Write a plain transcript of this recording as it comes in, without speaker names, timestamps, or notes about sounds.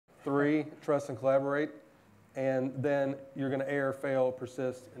3, trust and collaborate. And then you're going to err, fail,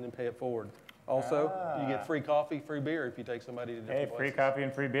 persist, and then pay it forward. Also, you get free coffee, free beer if you take somebody to different places. Free coffee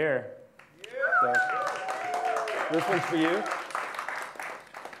and free beer. So, this one's for you.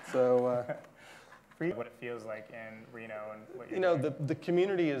 So, what it feels like in Reno and what you're doing. the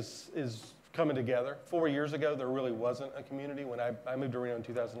community is coming together. 4 years ago, there really wasn't a community. When I moved to Reno in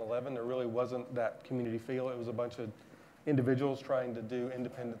 2011, there really wasn't that community feel. It was a bunch of individuals trying to do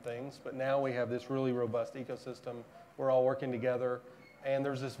independent things. But now we have this really robust ecosystem. We're all working together, and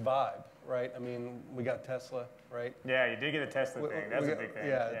there's this vibe, right? I mean, we got Tesla, right? Yeah, you did get a Tesla thing. That's a big thing.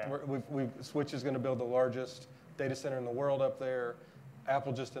 Yeah, Switch is going to build the largest data center in the world up there.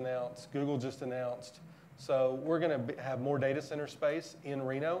 Apple just announced, Google just announced. So we're going to have more data center space in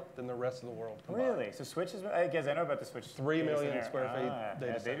Reno than the rest of the world combined. Really? So Switch is, I guess I know about the Switch. 3 million square feet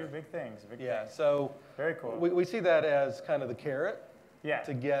data center. They do big things. So very cool. We see that as kind of the carrot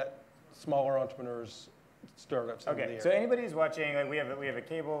to get smaller entrepreneurs, startups into the area. So anybody who's watching, like we have a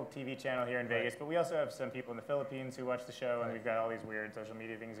cable TV channel here in Vegas, but we also have some people in the Philippines who watch the show, and we've got all these weird social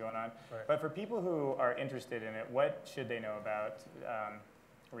media things going on. Right. But for people who are interested in it, what should they know about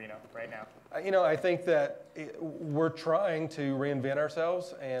Reno right now? I think that we're trying to reinvent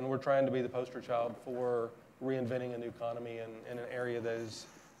ourselves, and we're trying to be the poster child for reinventing a new economy in an area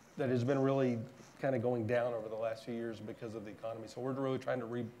that has been really kind of going down over the last few years because of the economy. So we're really trying to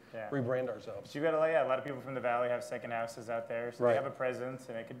rebrand ourselves. So you've got a lot of people from the Valley have second houses out there, so they have a presence,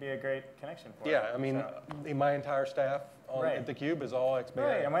 and it could be a great connection for them. I mean, my entire staff at the Cube is all ex-Bay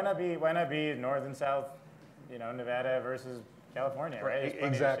Area. Right, and why not be north and south, Nevada versus California, right? There's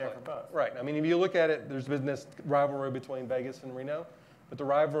plenty to share for both. Right. I mean, if you look at it, there's been this rivalry between Vegas and Reno, but the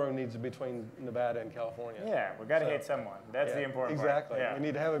rivalry needs to be between Nevada and California. Yeah, we've got to hate someone. That's the important part. Exactly. We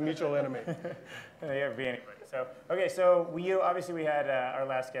need to have a mutual enemy. There be anybody. So, okay, so obviously we had our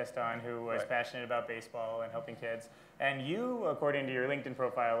last guest on who was passionate about baseball and helping kids. And you, according to your LinkedIn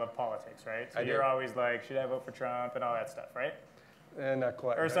profile, love politics, right? So you're always like, should I vote for Trump and all that stuff, right? Not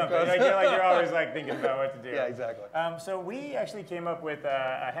quite. Or something. You're always thinking about what to do. Yeah, exactly. So we actually came up with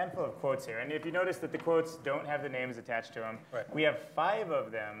a handful of quotes here. And if you notice that the quotes don't have the names attached to them, we have 5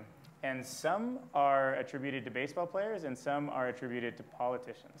 of them. And some are attributed to baseball players, and some are attributed to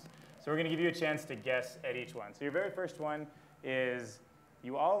politicians. So we're going to give you a chance to guess at each one. So your very first one is,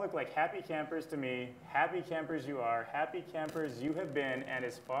 you all look like happy campers to me. Happy campers you are. Happy campers you have been. And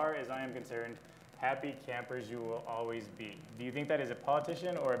as far as I am concerned, happy campers you will always be. Do you think that is a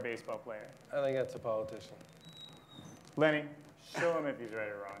politician or a baseball player? I think that's a politician. Lenny, show him if he's right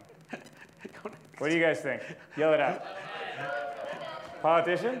or wrong. What do you guys think? Yell it out.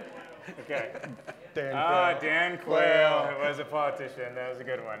 Politician? Okay. Dan Quayle. It was a politician. That was a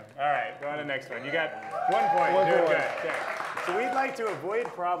good one. All right, go on to the next one. You got 1 point. Doing good. Okay. So we'd like to avoid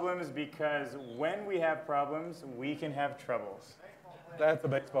problems because when we have problems, we can have troubles. That's a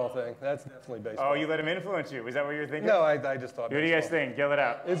baseball thing. That's definitely baseball. Oh, you let him influence you. Was that what you were thinking? No, I just thought What do you guys think? Yell it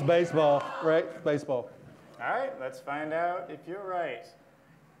out. It's baseball, right? Baseball. All right, let's find out if you're right.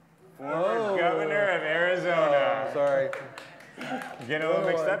 Former governor of Arizona. Oh, sorry. You're getting a little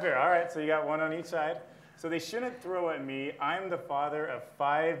mixed up here. All right, so you got 1 on each side. So they shouldn't throw at me. I'm the father of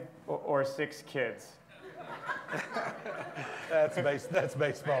 5 or 6 kids. That's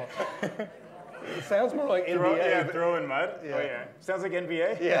baseball. It sounds more like NBA. Throw in mud? Yeah. Oh, yeah. Sounds like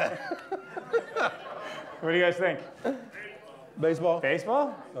NBA? Yeah. What do you guys think? Baseball?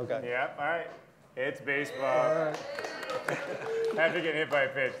 Baseball? Okay. Yeah, all right. It's baseball. All right. After getting hit by a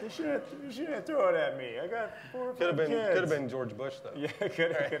pitch. You shouldn't throw it at me. I got 4 or 5 kids. Could have been George Bush, though. Yeah,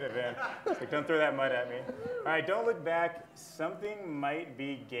 could have been. Like, don't throw that mud at me. All right, don't look back. Something might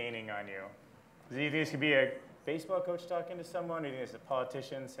be gaining on you. Do you think this could be a baseball coach talking to someone? Or do you think it's a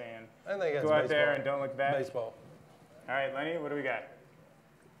politician saying, I think it's go out there and don't look back? Baseball. All right, Lenny, what do we got?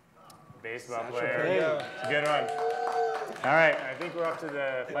 Baseball Sasha player. Fernandez. It's a good one. All right, I think we're up to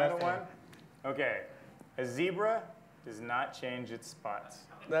the final one. Okay, a zebra does not change its spots.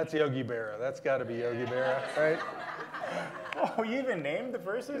 That's Yogi Berra. That's got to be Yogi Berra, right? Oh, you even named the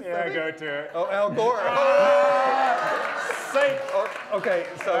person? Yeah, go to it. Oh, Al Gore. Psych. Oh, okay,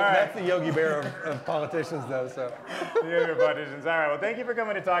 so that's the Yogi Berra of politicians, though. So. The politicians. All right. Well, thank you for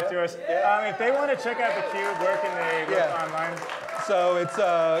coming to talk to us. If they want to check out the Cube, where can they look online? So it's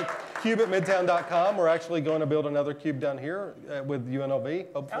cube@midtown.com. We're actually going to build another cube down here with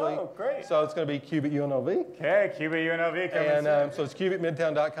UNLV, hopefully. Oh, great. So it's going to be Cube at UNLV. Okay, Cube at UNLV coming soon. So it's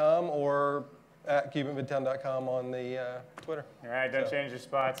cube@midtown.com or at cube@midtown.com on the Twitter. All right, don't change your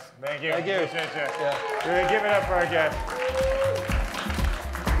spots. Thank you. Thank you. Appreciate you. Yeah. We're going to give it up for our guest.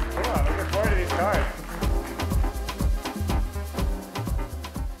 Come on, looking forward to these cards.